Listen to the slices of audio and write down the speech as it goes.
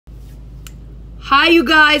Hi, you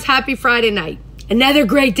guys. Happy Friday night. Another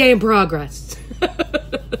great day in progress.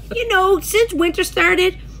 You know, since winter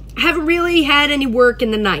started, I haven't really had any work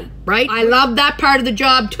in the night, right? I love that part of the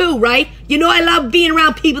job too, right? You know, I love being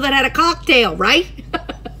around people that had a cocktail, right?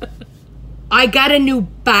 I got a new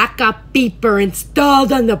backup beeper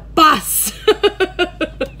installed on the bus.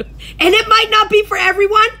 And it might not be for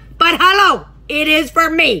everyone, but hello, it is for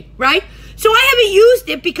me, right? So I haven't used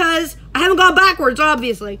it because I haven't gone backwards,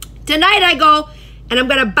 obviously. Tonight I go, and I'm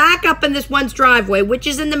gonna back up in this one's driveway, which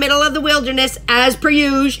is in the middle of the wilderness, as per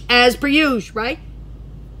usual, right?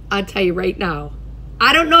 I'll tell you right now.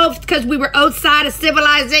 I don't know if it's because we were outside of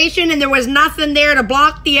civilization and there was nothing there to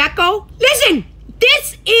block the echo. Listen,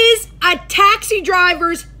 this is a taxi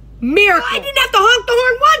driver's miracle. I didn't have to honk the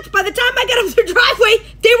horn once. By the time I got up the driveway,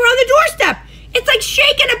 they were on the doorstep. It's like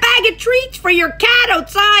shaking a bag of treats for your cat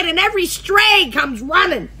outside and every stray comes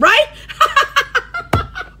running, right?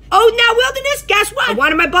 Oh, now wilderness, guess what? I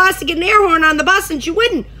wanted my boss to get an air horn on the bus and she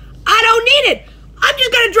wouldn't. I don't need it. I'm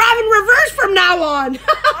just gonna drive in reverse from now on.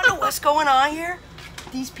 I don't know what's going on here.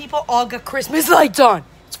 These people all got Christmas lights on.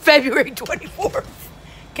 It's February 24th.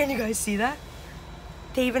 Can you guys see that?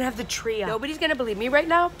 They even have the tree up. Nobody's gonna believe me right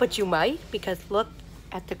now, but you might, because look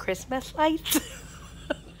at the Christmas lights.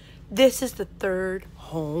 This is the third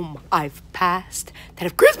home I've passed that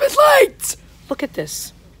have Christmas lights. Look at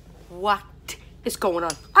this. What is going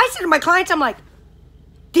on? I said to my clients, I'm like,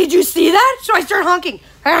 did you see that? So I start honking.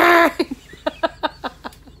 Then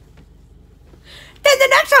the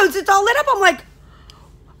next house, it's all lit up. I'm like,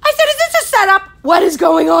 I said, is this a setup? What is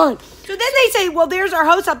going on? So then they say, well, there's our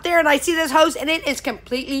house up there, and I see this house, and it is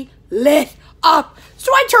completely lit up.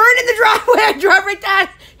 So I turn in the driveway, I drive right down.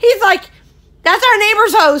 He's like, that's our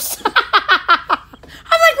neighbor's house. I'm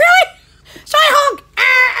like, really? So I honk.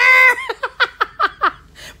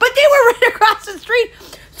 But they were right across the street.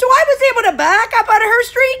 So I was able to back up out of her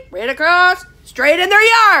street, right across, straight in their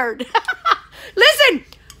yard. Listen,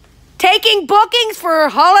 taking bookings for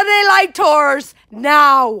holiday light tours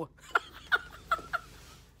now.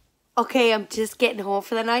 Okay, I'm just getting home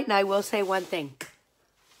for the night, and I will say one thing.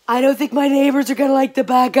 I don't think my neighbors are gonna like the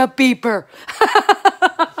backup beeper.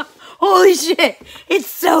 Holy shit, it's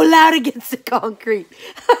so loud against the concrete.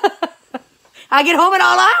 I get home at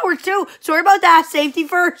all hours too. Sorry about that, safety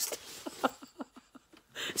first.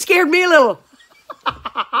 Scared me a little.